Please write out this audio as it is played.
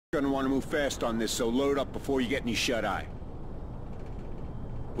Gonna want to move fast on this, so load up before you get any shut-eye.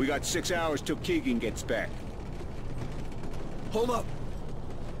 We got 6 hours till Keegan gets back. Hold up.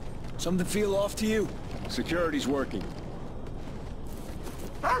 Something feel off to you? Security's working.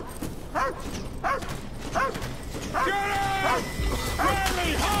 Get him!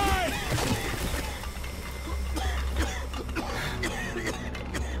 Riley, hide!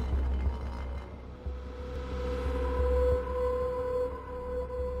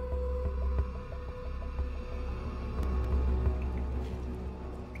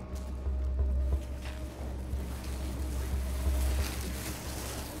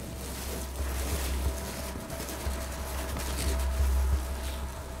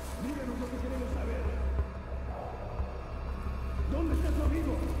 ¿Dónde está tu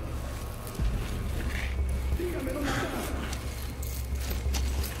amigo? Dígame dónde está.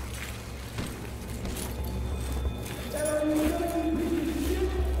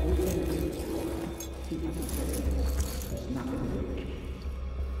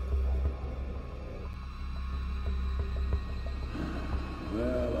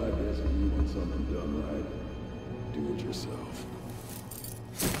 Well, I guess if you want something done right, do it yourself.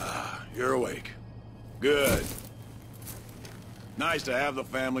 You're awake. Good. Nice to have the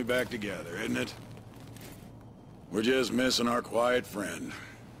family back together, isn't it? We're just missing our quiet friend.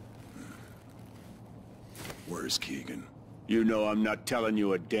 Where's Keegan? You know I'm not telling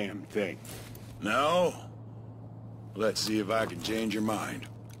you a damn thing. No? Let's see if I can change your mind.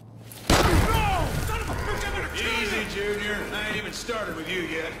 Easy, Junior. I ain't even started with you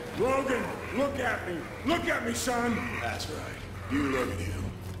yet. Logan, look at me. Look at me, son. That's right. You look at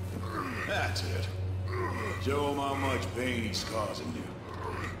him. That's it. Show him how much pain he's causing you.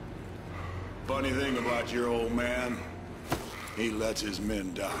 Funny thing about your old man, he lets his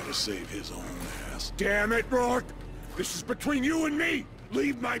men die to save his own ass. Damn it, Rourke. This is between you and me.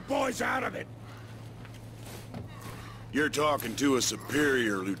 Leave my boys out of it. You're talking to a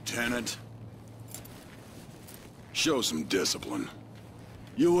superior, Lieutenant. Show some discipline.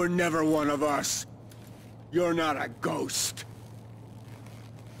 You were never one of us. You're not a ghost.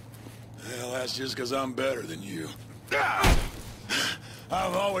 Well, that's just because I'm better than you.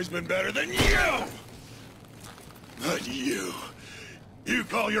 I've always been better than you! But you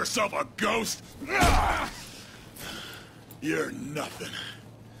call yourself a ghost? You're nothing.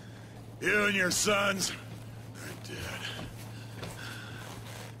 You and your sons are dead.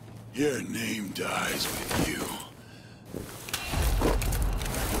 Your name dies with you.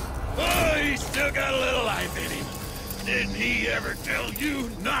 Oh, he's still got a little life in him. Didn't he ever tell you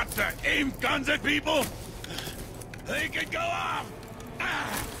not to aim guns at people? They could go off!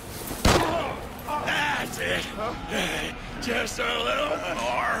 That's it. Just a little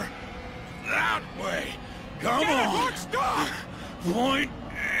more. That way. Come on. Stop! Point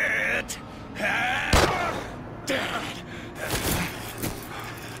it at Dad.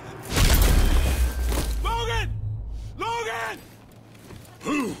 Logan! Logan!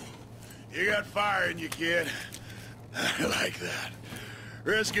 Whew. You got fire in you, kid. I like that.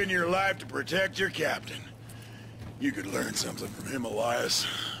 Risking your life to protect your captain. You could learn something from him, Elias.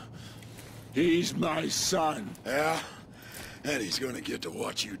 He's my son. Yeah? And he's gonna get to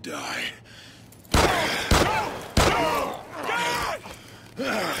watch you die. No! No! God!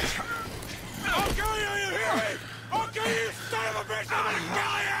 I'll kill you, you hear me? I'll kill you, you son of a bitch! I'm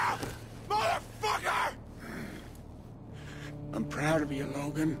gonna kill you! Motherfucker! I'm proud of you,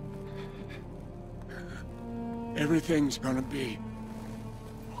 Logan. Everything's gonna be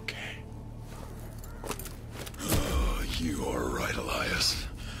okay. Oh, you are right, Elias.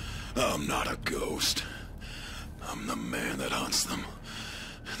 I'm not a ghost. I'm the man that hunts them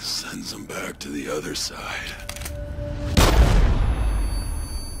and sends them back to the other side.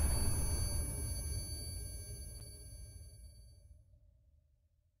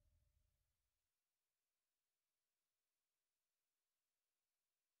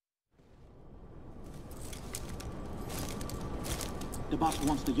 The boss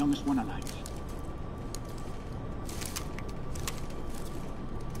wants the youngest one alive.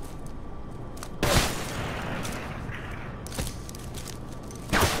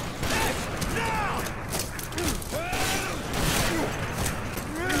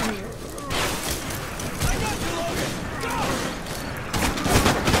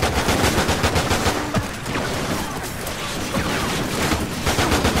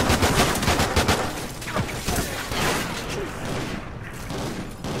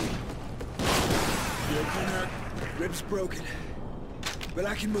 Ribs broken, but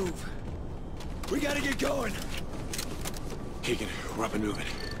I can move. We gotta get going. Keegan, we're up and moving.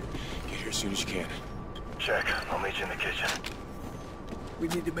 Get here as soon as you can. Check. I'll meet you in the kitchen. We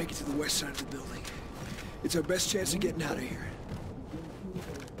need to make it to the west side of the building. It's our best chance of getting out of here.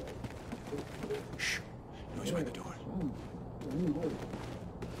 Shh. Noise by the door.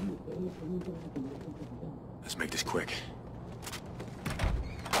 Let's make this quick.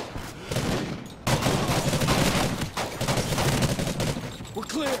 We're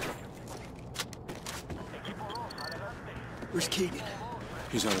clear. Where's Keegan?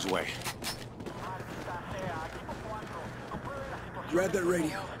 He's on his way. Grab that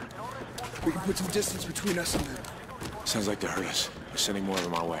radio. We can put some distance between us and them. Sounds like they heard us. We're sending more of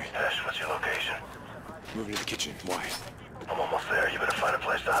them our way. Yes, what's your location? Moving to the kitchen. Why? I'm almost there. You better find a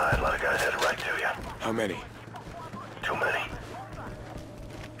place to hide. A lot of guys headed right to you. How many? Too many.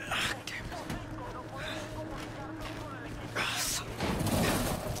 Ah, damn it.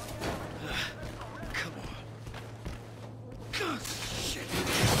 Come on. God, shit.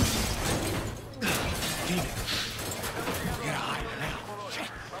 Keegan. We gotta hide now. Shit.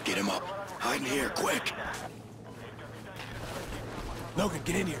 Get him up. Hide in here, quick. Logan,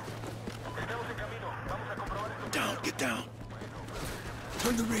 get in here. Down, get down.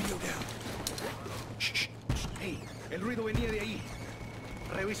 Turn the radio down. Shh. Hey, el ruido venía de ahí.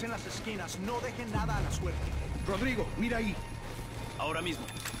 Revisen las esquinas, no dejen nada a la suerte. Rodrigo, mira ahí. Ahora mismo.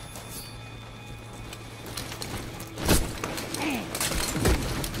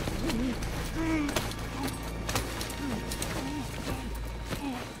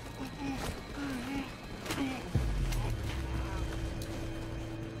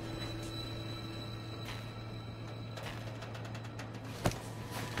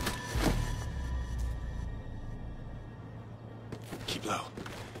 Keep low.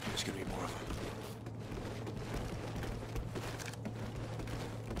 There's gonna be more of them.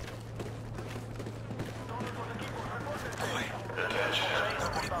 Quiet. Attention.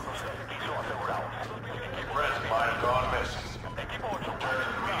 Nobody move. Red might have gone missing. Return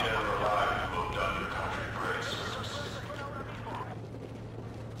to be dead or alive and moved on your country grace.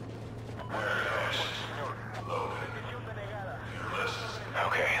 Mary Ashley. Logan. You're listening.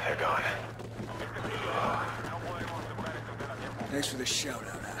 Okay, they're gone. Thanks for the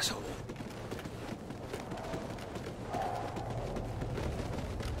shout-out, asshole.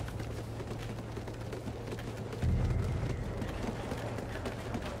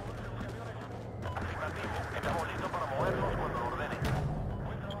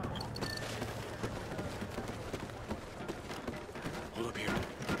 Hold up here.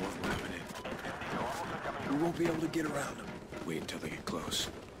 More of them are coming in. We won't be able to get around them. Wait until they get close.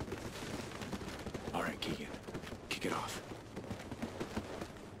 All right, Keegan. Kick it off.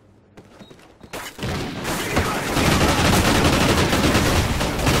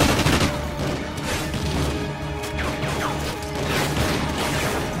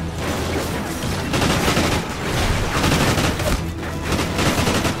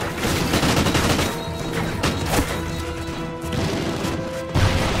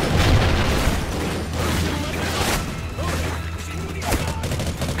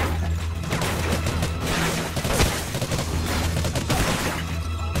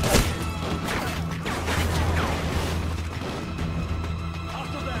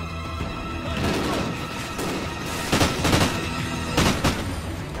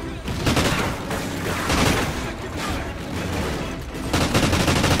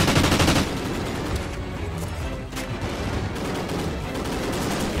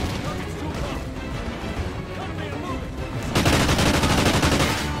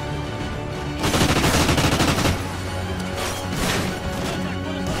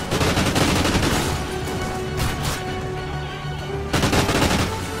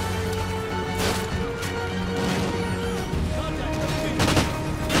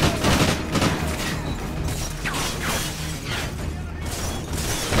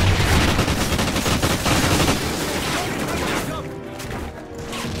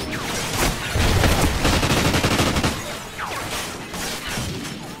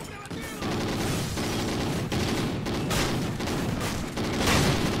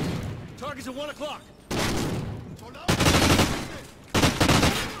 Target's at 1 o'clock.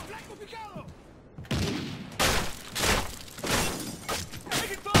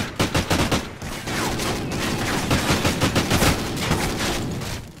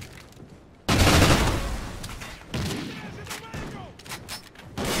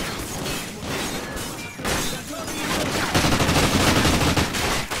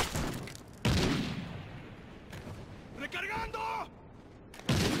 ¡Recargando!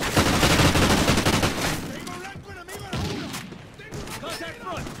 Contact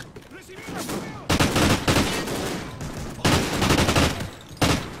front! ¡Recibido!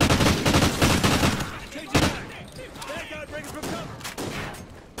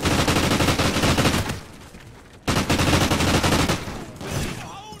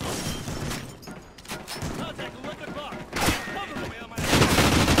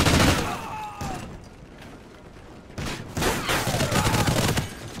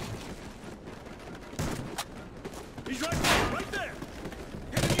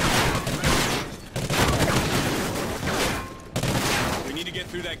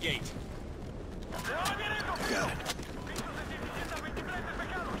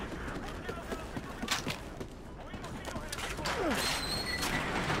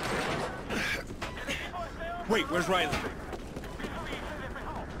 Wait, where's Riley?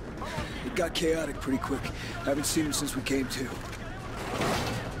 It got chaotic pretty quick. Haven't seen him since we came to.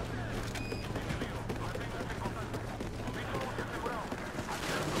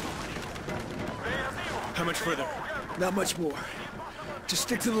 How much further? Not much more. Just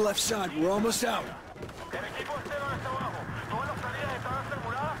stick to the left side. We're almost out.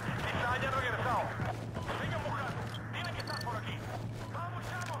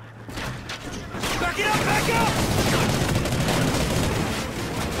 Back it up! Back up!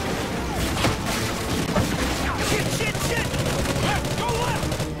 Shit! Left! Go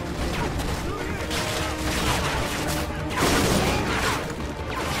left!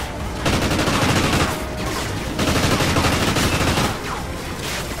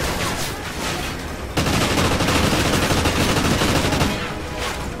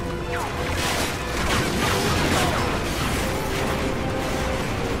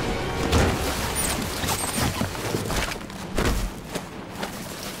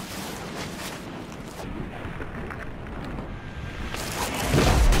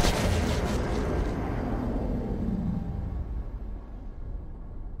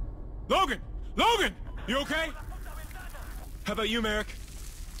 Logan! You okay? How about you, Merrick?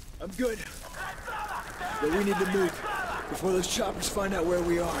 I'm good. But we need to move before those choppers find out where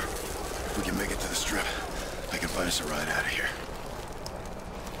we are. If we can make it to the strip, I can find us a ride out of here.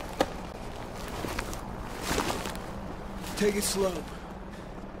 Take it slow.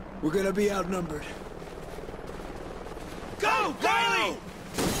 We're gonna be outnumbered. Go, Riley!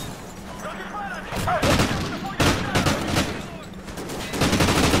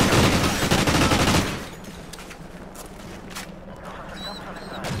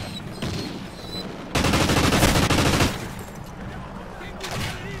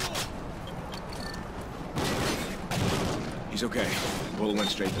 He's okay. Bullet went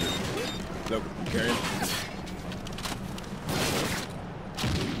straight through. Look, carry him.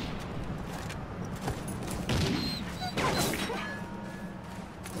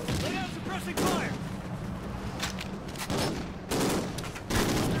 Lay down suppressing fire!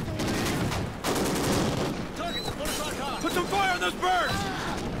 Targets, 1 o'clock high! Put some fire on those birds!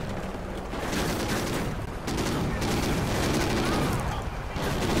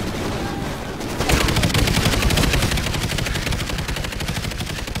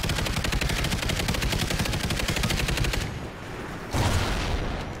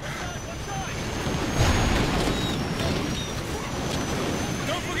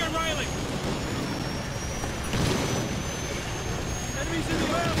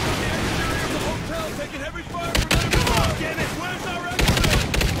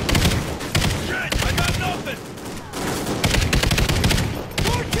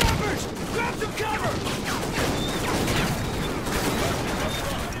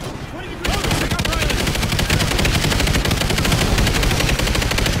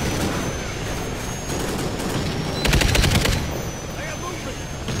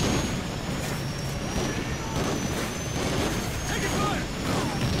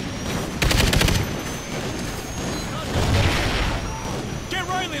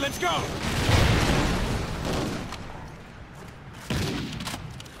 Let's go!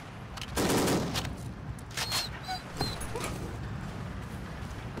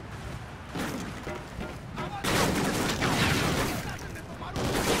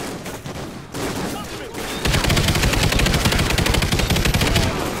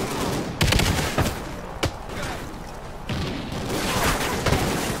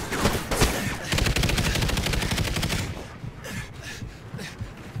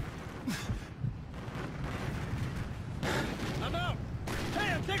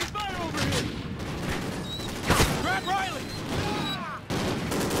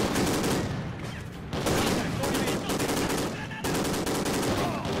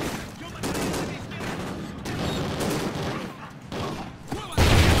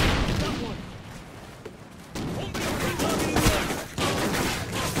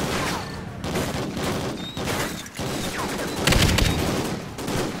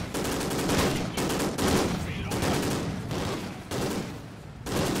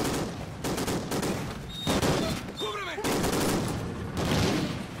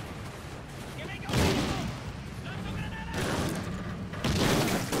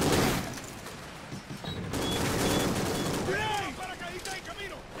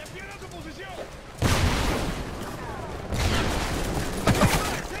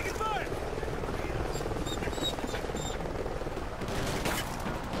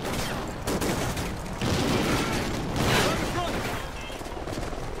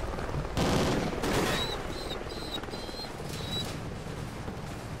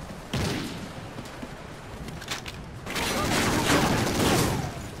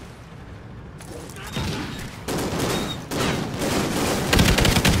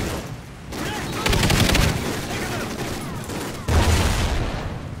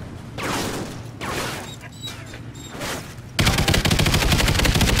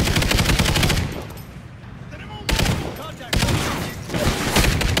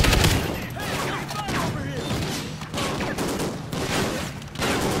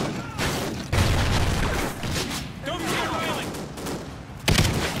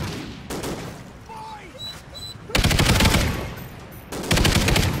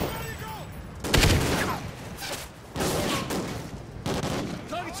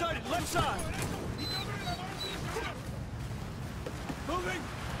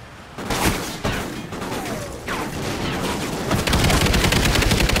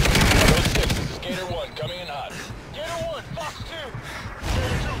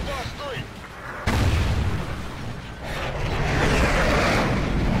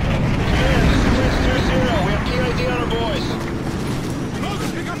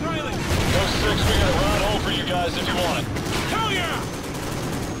 as if you want it. Hell yeah!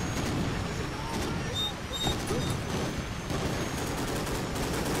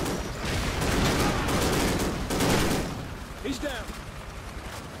 He's down.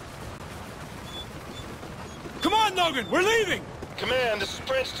 Come on, Logan, we're leaving! Command, this is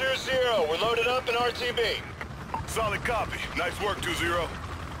Prince 2-0. We're loaded up in RTB. Solid copy. Nice work, 2-0.